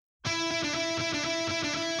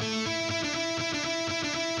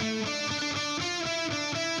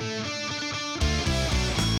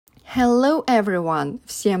Hello everyone!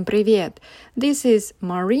 Всем привет! This is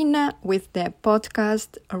Marina with the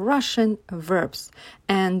podcast Russian Verbs.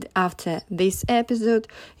 And after this episode,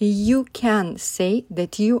 you can say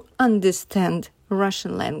that you understand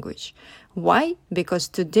Russian language. Why? Because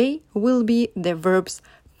today will be the verbs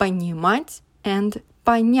понимать and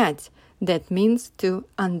понять. That means to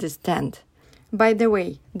understand. By the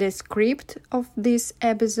way, the script of this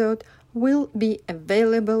episode will be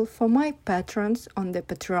available for my patrons on the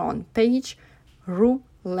Patreon page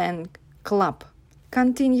RuLang Club.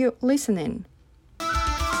 Continue listening.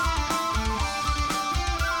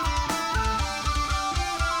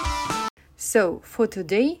 So, for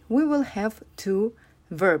today we will have two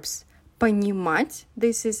verbs. Понимать,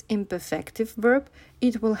 this is imperfective verb.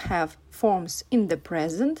 It will have forms in the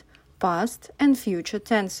present, past and future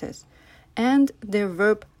tenses. And the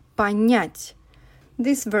verb понять.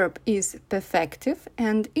 This verb is perfective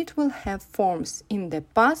and it will have forms in the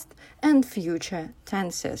past and future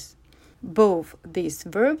tenses. Both these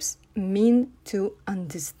verbs mean to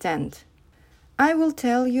understand. I will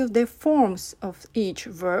tell you the forms of each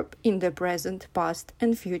verb in the present, past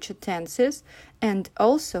and future tenses, and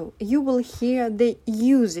also you will hear the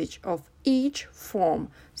usage of each form,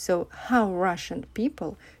 so how Russian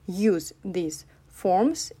people use these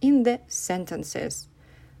forms in the sentences.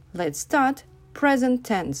 Let's start. Present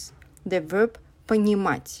tense. The verb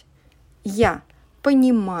понимать. Я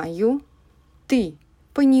понимаю, ты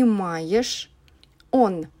понимаешь,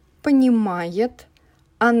 он понимает,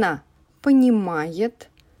 она понимает,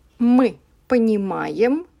 мы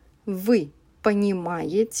понимаем, вы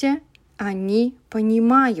понимаете, они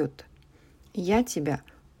понимают. Я тебя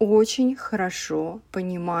очень хорошо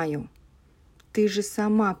понимаю. Ты же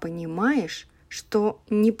сама понимаешь, что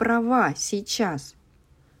не права сейчас.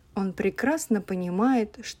 Он прекрасно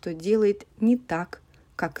понимает, что делает не так,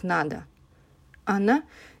 как надо. Она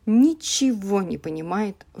ничего не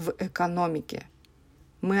понимает в экономике.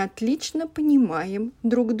 Мы отлично понимаем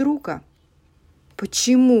друг друга.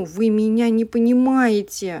 Почему вы меня не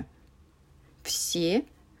понимаете? Все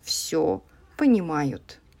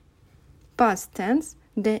понимают. Past tense,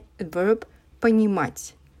 the verb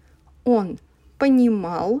понимать. Он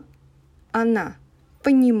понимал, она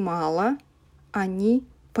понимала, они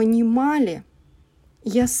понимали.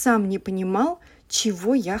 Я сам не понимал,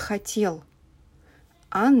 чего я хотел.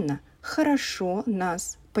 Анна хорошо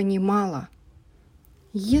нас понимала.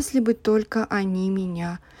 Если бы только они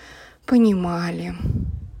меня понимали.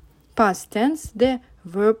 Past tense, the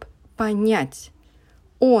verb понять.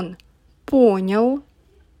 Он понял,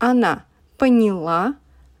 она поняла,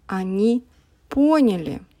 они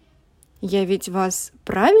поняли. Я ведь вас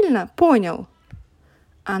правильно понял?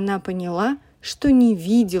 Она поняла, что не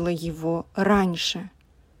видела его раньше.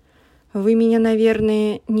 Вы меня,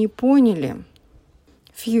 наверное, не поняли.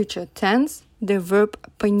 Future tense, the verb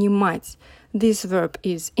понимать. This verb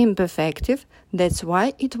is imperfective, that's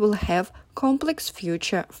why it will have complex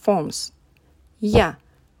future forms. Я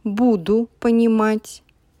буду понимать,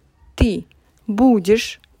 ты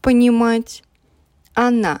будешь понимать,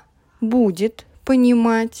 она будет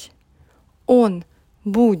понимать, он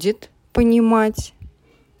будет понимать,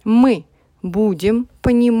 мы будем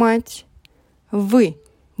понимать, вы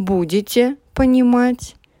будете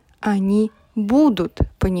понимать, они будут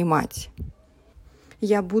понимать.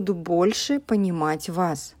 Я буду больше понимать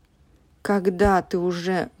вас. Когда ты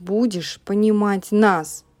уже будешь понимать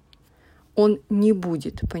нас, он не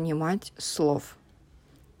будет понимать слов.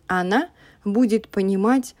 Она будет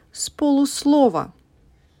понимать с полуслова.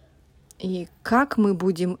 И как мы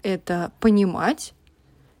будем это понимать?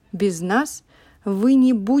 Без нас вы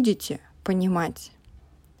не будете понимать.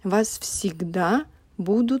 Вас всегда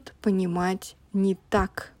будут понимать не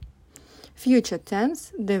так. Future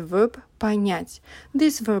tense, the verb понять.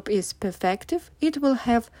 This verb is perfective. It will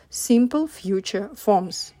have simple future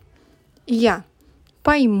forms. Я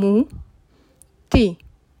пойму, ты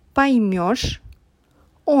поймешь,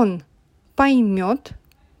 он поймет,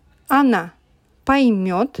 она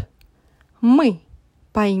поймет, мы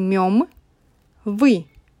поймем, вы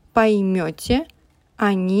поймете,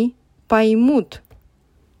 они поймут.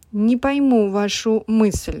 Не пойму вашу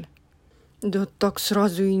мысль. Да так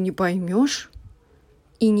сразу и не поймешь.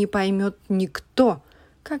 И не поймет никто,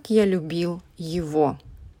 как я любил его.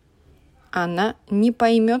 Она не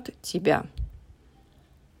поймет тебя.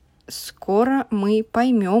 Скоро мы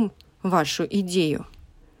поймем вашу идею.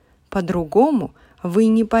 По-другому вы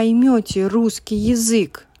не поймете русский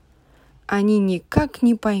язык. Они никак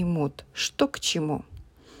не поймут, что к чему.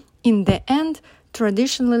 In the end,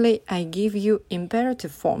 traditionally I give you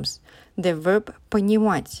imperative forms. The verb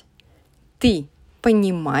понимать. Ты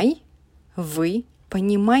понимай, вы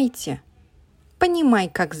Понимайте. Понимай,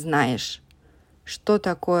 как знаешь. Что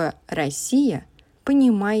такое Россия?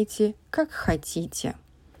 Понимайте, как хотите.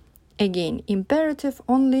 Again, imperative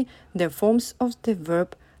only the forms of the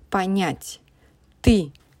verb понять.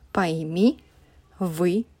 Ты пойми,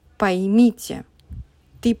 вы поймите.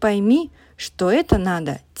 Ты пойми, что это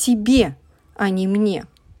надо тебе, а не мне.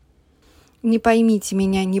 Не поймите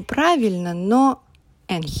меня неправильно, но...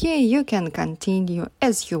 And here you can continue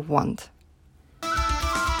as you want.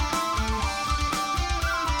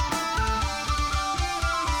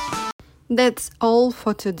 That's all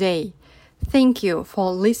for today. Thank you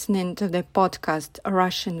for listening to the podcast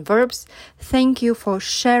Russian Verbs. Thank you for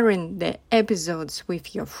sharing the episodes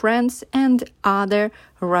with your friends and other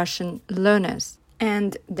Russian learners.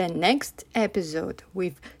 And the next episode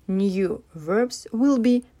with new verbs will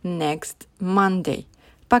be next Monday.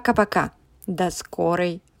 Пока-пока. До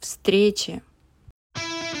скорой встречи.